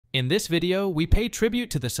In this video, we pay tribute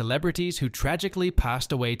to the celebrities who tragically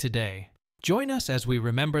passed away today. Join us as we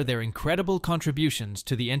remember their incredible contributions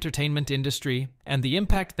to the entertainment industry and the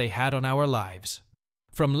impact they had on our lives.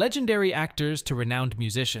 From legendary actors to renowned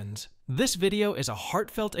musicians, this video is a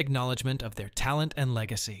heartfelt acknowledgement of their talent and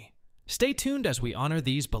legacy. Stay tuned as we honor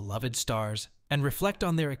these beloved stars and reflect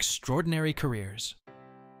on their extraordinary careers.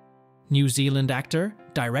 New Zealand actor,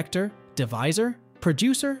 director, deviser,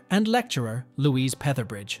 producer, and lecturer Louise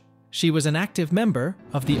Petherbridge. She was an active member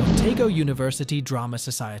of the Otago University Drama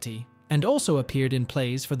Society and also appeared in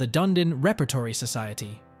plays for the Dunedin Repertory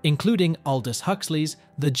Society, including Aldous Huxley's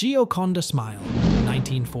The Gioconda Smile,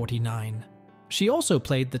 1949. She also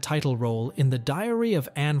played the title role in The Diary of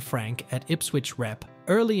Anne Frank at Ipswich Rep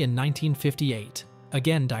early in 1958,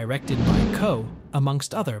 again directed by Coe,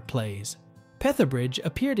 amongst other plays. Petherbridge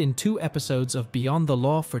appeared in 2 episodes of Beyond the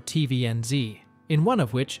Law for TVNZ, in one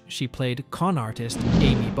of which she played con artist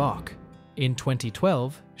Amy Bach. In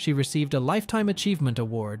 2012, she received a Lifetime Achievement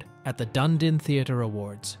Award at the Dunedin Theatre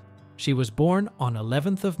Awards. She was born on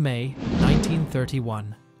 11th of May,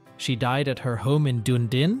 1931. She died at her home in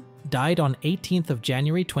Dunedin, died on 18th of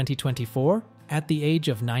January 2024 at the age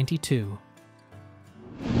of 92.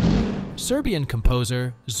 Serbian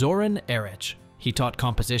composer Zoran Erić. He taught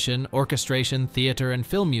composition, orchestration, theater, and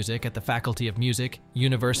film music at the Faculty of Music,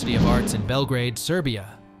 University of Arts in Belgrade,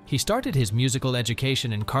 Serbia. He started his musical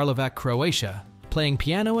education in Karlovac, Croatia, playing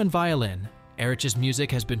piano and violin. Eric's music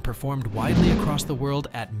has been performed widely across the world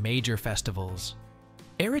at major festivals.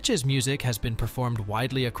 Eric's music has been performed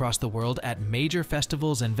widely across the world at major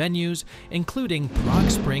festivals and venues, including Prague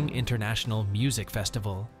Spring International Music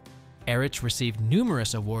Festival. Erić received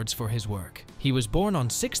numerous awards for his work. He was born on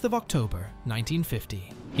 6th of October,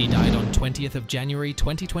 1950. He died on 20th of January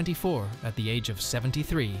 2024 at the age of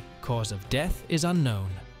 73. Cause of death is unknown.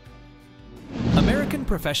 American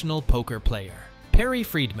professional poker player Perry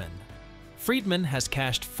Friedman. Friedman has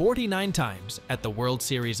cashed 49 times at the World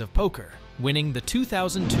Series of Poker, winning the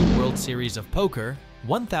 2002 World Series of Poker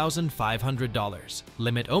 $1,500,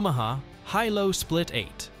 Limit Omaha, High-Low Split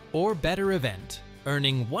 8, or better event,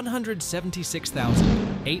 earning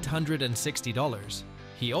 $176,860.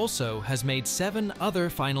 He also has made 7 other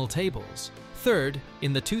final tables. Third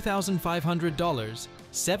in the $2,500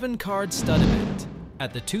 7-card stud event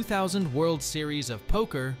at the 2000 World Series of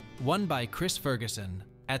Poker, won by Chris Ferguson.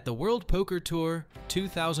 At the World Poker Tour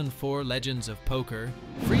 2004 Legends of Poker,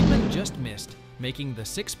 Friedman just missed, making the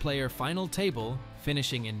 6-player final table,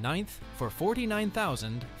 finishing in 9th for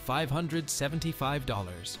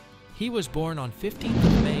 $49,575. He was born on 15th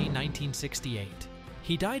of May 1968.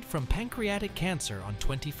 He died from pancreatic cancer on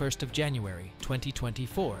 21st of January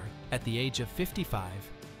 2024 at the age of 55.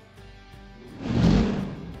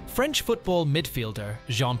 French football midfielder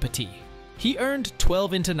Jean Petit. He earned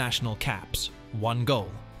 12 international caps, 1 goal,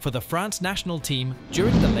 for the France national team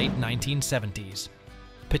during the late 1970s.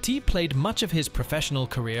 Petit played much of his professional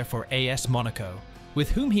career for AS Monaco, with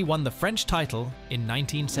whom he won the French title in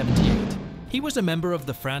 1978. He was a member of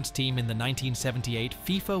the France team in the 1978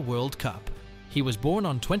 FIFA World Cup. He was born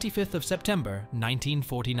on 25th of September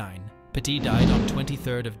 1949. Petit died on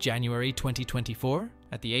 23rd of January 2024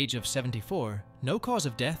 at the age of 74. No cause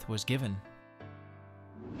of death was given.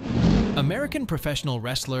 American professional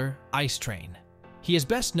wrestler Ice Train. He is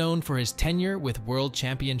best known for his tenure with World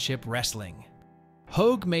Championship Wrestling.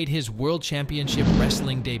 Hogue made his World Championship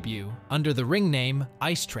Wrestling debut under the ring name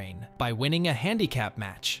Ice Train by winning a handicap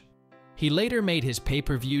match. He later made his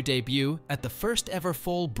pay-per-view debut at the first ever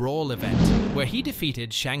Fall Brawl event, where he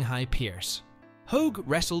defeated Shanghai Pierce. Hogue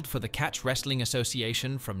wrestled for the Catch Wrestling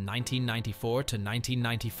Association from 1994 to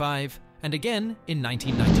 1995, and again in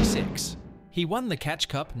 1996. He won the Catch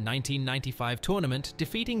Cup 1995 tournament,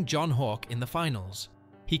 defeating John Hawk in the finals.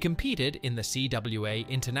 He competed in the CWA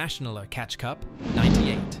International Catch Cup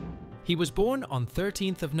 98. He was born on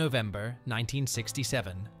 13th of November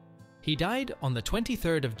 1967. He died on the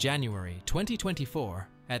 23rd of January 2024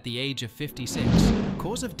 at the age of 56.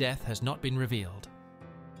 Cause of death has not been revealed.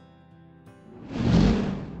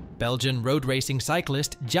 Belgian road racing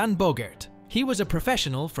cyclist Jan Bogaert. He was a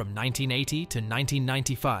professional from 1980 to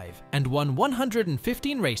 1995 and won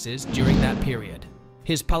 115 races during that period.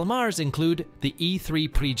 His palmares include the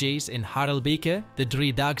E3 Prix in Harelbeke, the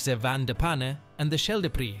Driedaagse van de Panne, and the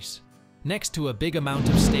Scheldeprijs, next to a big amount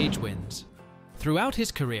of stage wins. Throughout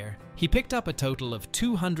his career, he picked up a total of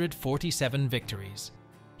 247 victories.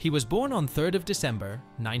 He was born on 3rd of December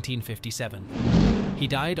 1957. He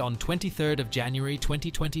died on 23rd of January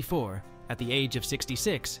 2024 at the age of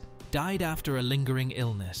 66, died after a lingering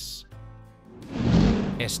illness.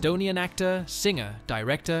 Estonian actor, singer,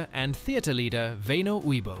 director, and theatre leader Väino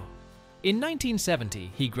Uibo. In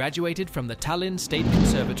 1970, he graduated from the Tallinn State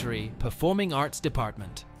Conservatory Performing Arts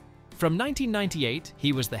Department. From 1998,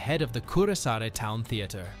 he was the head of the Kuressaare Town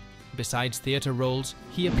Theatre. Besides theatre roles,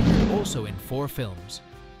 he appeared also in 4 films.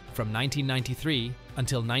 From 1993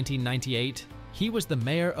 until 1998, he was the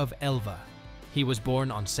mayor of Elva. He was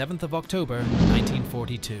born on 7th of October,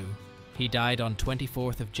 1942. He died on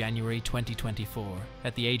 24th of January 2024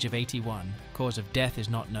 at the age of 81. Cause of death is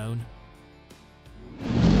not known.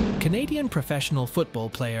 Canadian professional football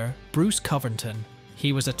player Bruce Covington.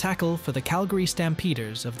 He was a tackle for the Calgary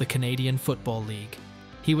Stampeders of the Canadian Football League.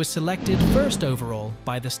 He was selected first overall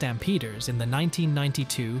by the Stampeders in the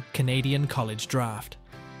 1992 Canadian College Draft.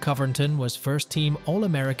 Covington was first-team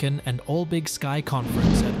All-American and All-Big Sky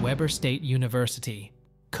Conference at Weber State University.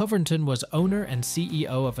 Covington was owner and CEO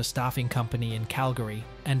of a staffing company in Calgary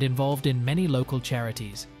and involved in many local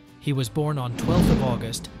charities. He was born on 12th of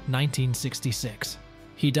August, 1966.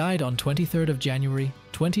 He died on 23rd of January,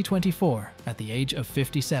 2024 at the age of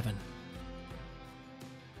 57.